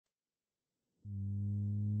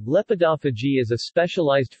Lepidophagy is a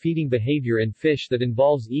specialized feeding behavior in fish that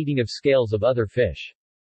involves eating of scales of other fish.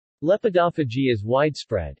 Lepidophagy is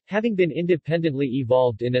widespread, having been independently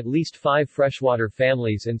evolved in at least 5 freshwater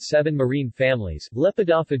families and 7 marine families.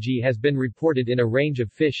 Lepidophagy has been reported in a range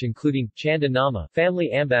of fish including Chanda nama,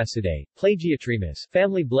 family Ambassadei, Plagiotremus,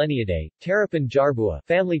 family Bleniidae, Terrapin jarbua,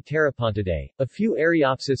 family Pteropodontidae, a few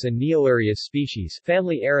Areopsis and Neoareus species,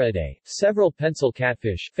 family Araidae, several pencil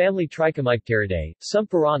catfish, family Trichomycteridae, some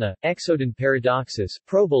piranha, Exodon paradoxus,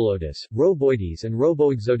 Probolotus, Roboides and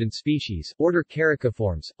Roboexodon species, order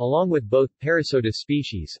Caraciformes, along with both Parasotus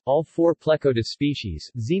species, all 4 Plecotus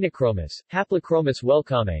species, Xenochromis, Haplochromis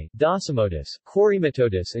wellcome, Dosimotus,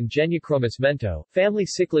 Corymatotus and Genuchromis mento, family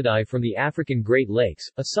Cichlidae from the African Great Lakes.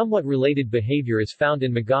 A somewhat related behavior is found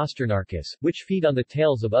in Megasternarchus, which feed on the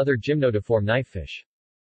tails of other gymnotiform knifefish.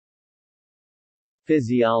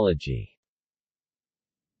 Physiology.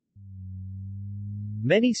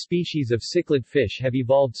 Many species of cichlid fish have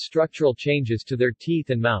evolved structural changes to their teeth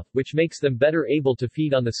and mouth, which makes them better able to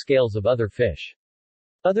feed on the scales of other fish.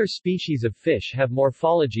 Other species of fish have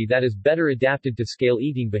morphology that is better adapted to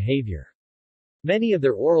scale-eating behavior. Many of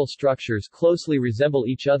their oral structures closely resemble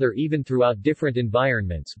each other even throughout different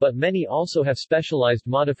environments, but many also have specialized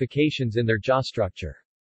modifications in their jaw structure.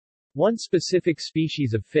 One specific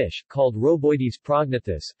species of fish, called Roboides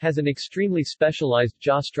prognathus, has an extremely specialized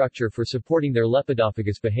jaw structure for supporting their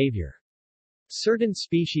lepidophagous behavior. Certain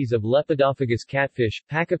species of lepidophagous catfish,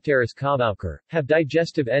 Pachypterus cavauker, have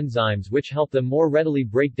digestive enzymes which help them more readily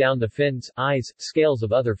break down the fins, eyes, scales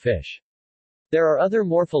of other fish. There are other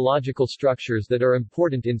morphological structures that are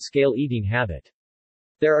important in scale-eating habit.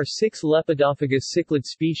 There are 6 lepidophagous cichlid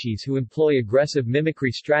species who employ aggressive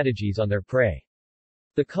mimicry strategies on their prey.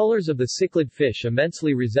 The colors of the cichlid fish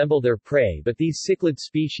immensely resemble their prey, but these cichlid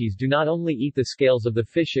species do not only eat the scales of the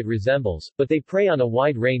fish it resembles, but they prey on a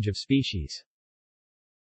wide range of species.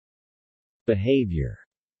 Behavior.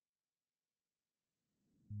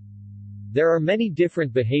 There are many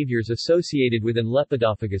different behaviors associated with an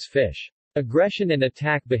lepidophagous fish. Aggression and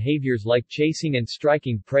attack behaviors like chasing and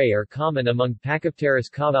striking prey are common among Pachypterus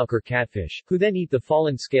cavauker catfish, who then eat the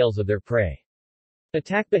fallen scales of their prey.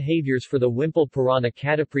 Attack behaviors for the wimple piranha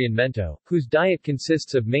Cataprion mento, whose diet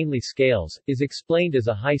consists of mainly scales, is explained as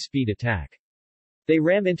a high-speed attack. They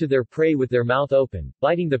ram into their prey with their mouth open,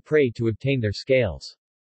 biting the prey to obtain their scales.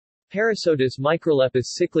 Parasotus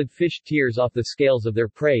microlepis cichlid fish tears off the scales of their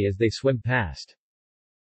prey as they swim past.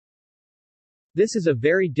 This is a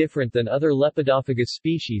very different than other lepidophagous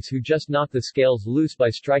species who just knock the scales loose by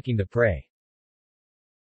striking the prey.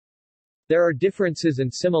 There are differences and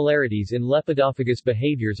similarities in lepidophagous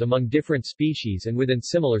behaviors among different species and within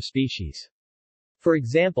similar species. For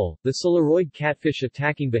example, the Siluroid catfish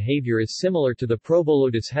attacking behavior is similar to the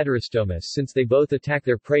Probolotus heterostomus since they both attack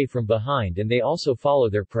their prey from behind and they also follow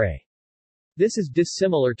their prey. This is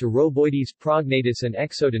dissimilar to Roboides prognathus and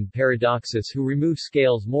Exodon paradoxus who remove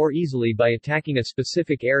scales more easily by attacking a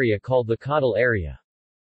specific area called the caudal area.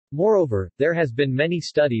 Moreover, there has been many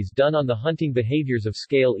studies done on the hunting behaviors of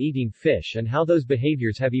scale-eating fish and how those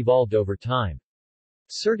behaviors have evolved over time.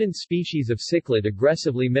 Certain species of cichlid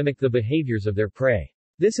aggressively mimic the behaviors of their prey.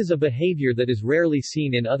 This is a behavior that is rarely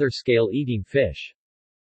seen in other scale-eating fish.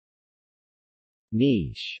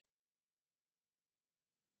 Niche.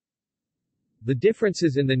 The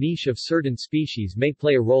differences in the niche of certain species may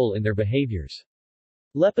play a role in their behaviors.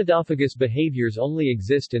 Lepidophagous behaviors only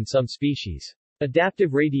exist in some species.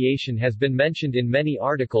 Adaptive radiation has been mentioned in many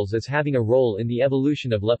articles as having a role in the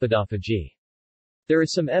evolution of lepidophagy. There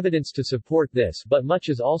is some evidence to support this, but much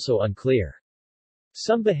is also unclear.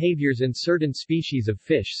 Some behaviors in certain species of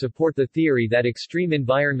fish support the theory that extreme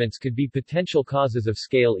environments could be potential causes of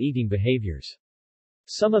scale-eating behaviors.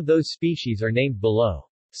 Some of those species are named below.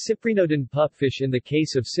 Cyprinodon pupfish. In the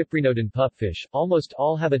case of Cyprinodon pupfish, almost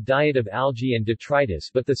all have a diet of algae and detritus,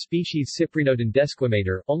 but the species Cyprinodon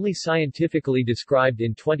desquamator, only scientifically described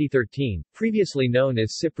in 2013, previously known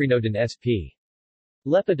as Cyprinodon sp.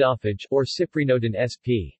 Lepidophage, or Cyprinodon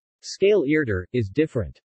sp. Scale-eater, is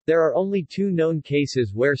different. There are only 2 known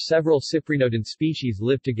cases where several Cyprinodon species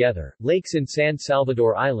live together, lakes in San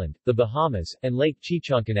Salvador Island, the Bahamas, and Lake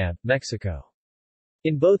Chichoncanab, Mexico.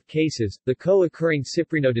 In both cases, the co-occurring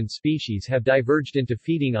Cyprinodon species have diverged into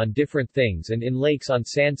feeding on different things and in lakes on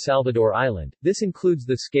San Salvador Island. This includes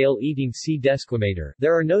the scale-eating C. desquamator.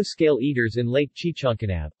 There are no scale-eaters in Lake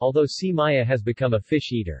Chichoncanab, although C. maya has become a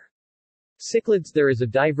fish-eater. Cichlids. There is a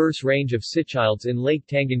diverse range of cichlids in Lake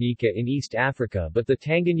Tanganyika in East Africa, but the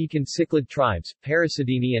Tanganyikan cichlid tribes,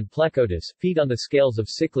 Parasidini and Plecotus, feed on the scales of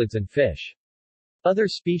cichlids and fish. Other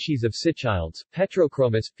species of cichlids,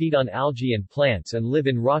 Petrochromis, feed on algae and plants and live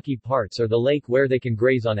in rocky parts or the lake where they can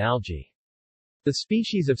graze on algae. The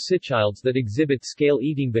species of cichlids that exhibit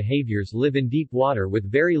scale-eating behaviors live in deep water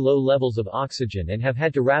with very low levels of oxygen and have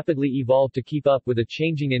had to rapidly evolve to keep up with a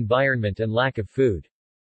changing environment and lack of food.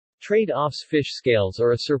 Trade-offs. Fish scales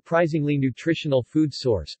are a surprisingly nutritional food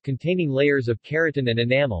source, containing layers of keratin and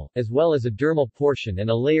enamel, as well as a dermal portion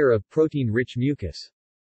and a layer of protein-rich mucus.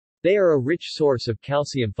 They are a rich source of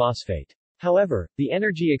calcium phosphate. However, the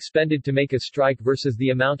energy expended to make a strike versus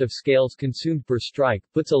the amount of scales consumed per strike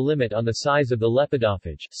puts a limit on the size of the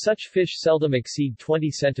lepidophage. Such fish seldom exceed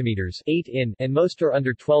 20 centimeters 8 in and most are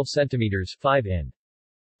under 12 centimeters 5 in.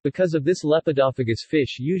 Because of this, lepidophagous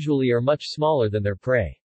fish usually are much smaller than their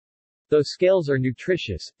prey. Though scales are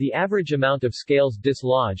nutritious, the average amount of scales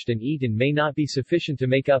dislodged and eaten may not be sufficient to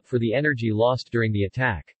make up for the energy lost during the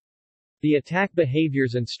attack. The attack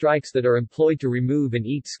behaviors and strikes that are employed to remove and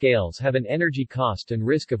eat scales have an energy cost and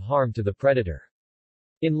risk of harm to the predator.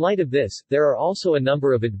 In light of this, there are also a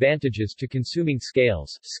number of advantages to consuming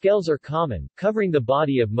scales. Scales are common, covering the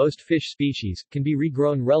body of most fish species, can be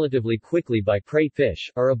regrown relatively quickly by prey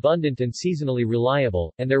fish, are abundant and seasonally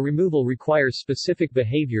reliable, and their removal requires specific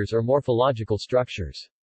behaviors or morphological structures.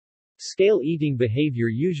 Scale-eating behavior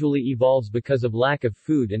usually evolves because of lack of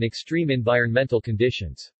food and extreme environmental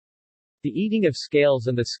conditions. The eating of scales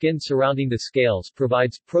and the skin surrounding the scales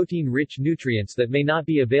provides protein-rich nutrients that may not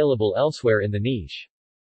be available elsewhere in the niche.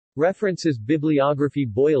 References. Bibliography.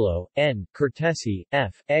 Boileau, N., Cortesi,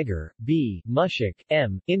 F., Egger, B., Mushik,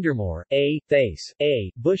 M., Indermore, A., Thace,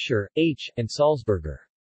 A., Buscher, H., and Salzberger.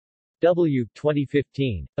 W.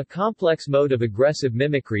 2015. A Complex Mode of Aggressive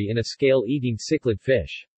Mimicry in a Scale-Eating Cichlid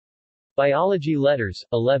Fish. Biology Letters,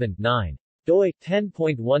 11, 9. doi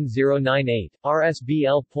 10.1098,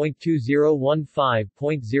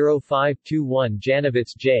 rsbl.2015.0521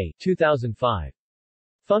 Janovitz J. 2005.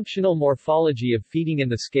 Functional Morphology of Feeding in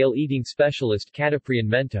the Scale-Eating Specialist Cataprian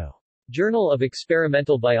Mento. Journal of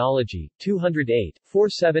Experimental Biology, 208,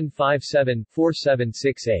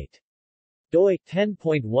 4757-4768. doi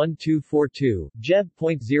 10.1242,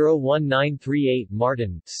 Jeb.01938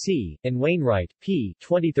 Martin, C., and Wainwright, P.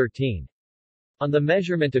 2013. On the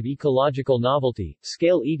measurement of ecological novelty,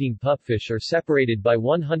 scale-eating pupfish are separated by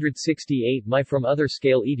 168 mi from other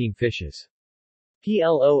scale-eating fishes.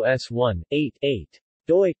 PLOS 1, 8, 8.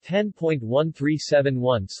 doi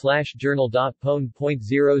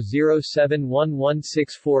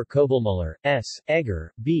 10.1371/journal.pwn.00711164 Kobelmuller, S.,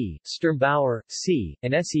 Egger, B., Sturmbauer, C.,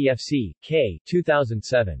 and SEFC, K.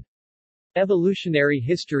 2007. Evolutionary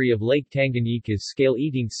History of Lake Tanganyika's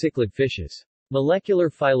Scale-Eating Cichlid Fishes. Molecular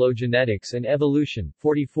Phylogenetics and Evolution,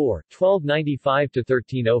 44,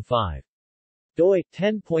 1295-1305. doi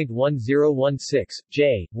 10.1016,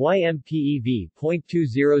 J,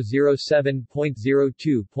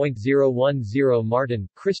 YMPEV.2007.02.010 Martin,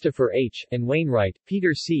 Christopher H., and Wainwright,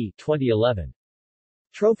 Peter C. 2011.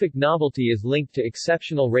 Trophic novelty is linked to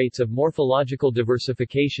exceptional rates of morphological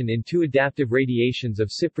diversification in two adaptive radiations of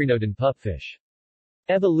cyprinodon pupfish.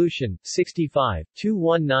 Evolution, 65,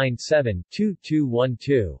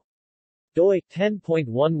 2197-2212. doi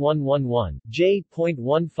 10.1111,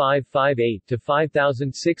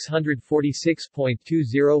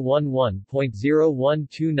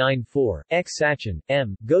 J.1558-5646.2011.01294, X. Sachin,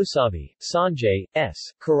 M., Gosavi, Sanjay,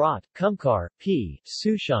 S., Karat, Kumkar, P.,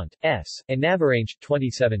 Sushant, S., and Navarange,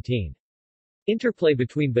 2017. Interplay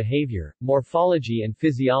between behavior, morphology and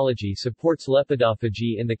physiology supports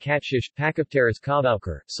lepidophagy in the catfish Pachypterus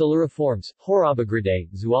kavauker, Siluriformes, Horobigridae,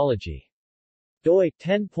 Zoology. doi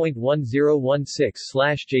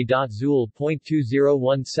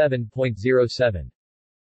 10.1016/J.Zool.2017.07.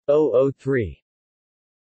 003.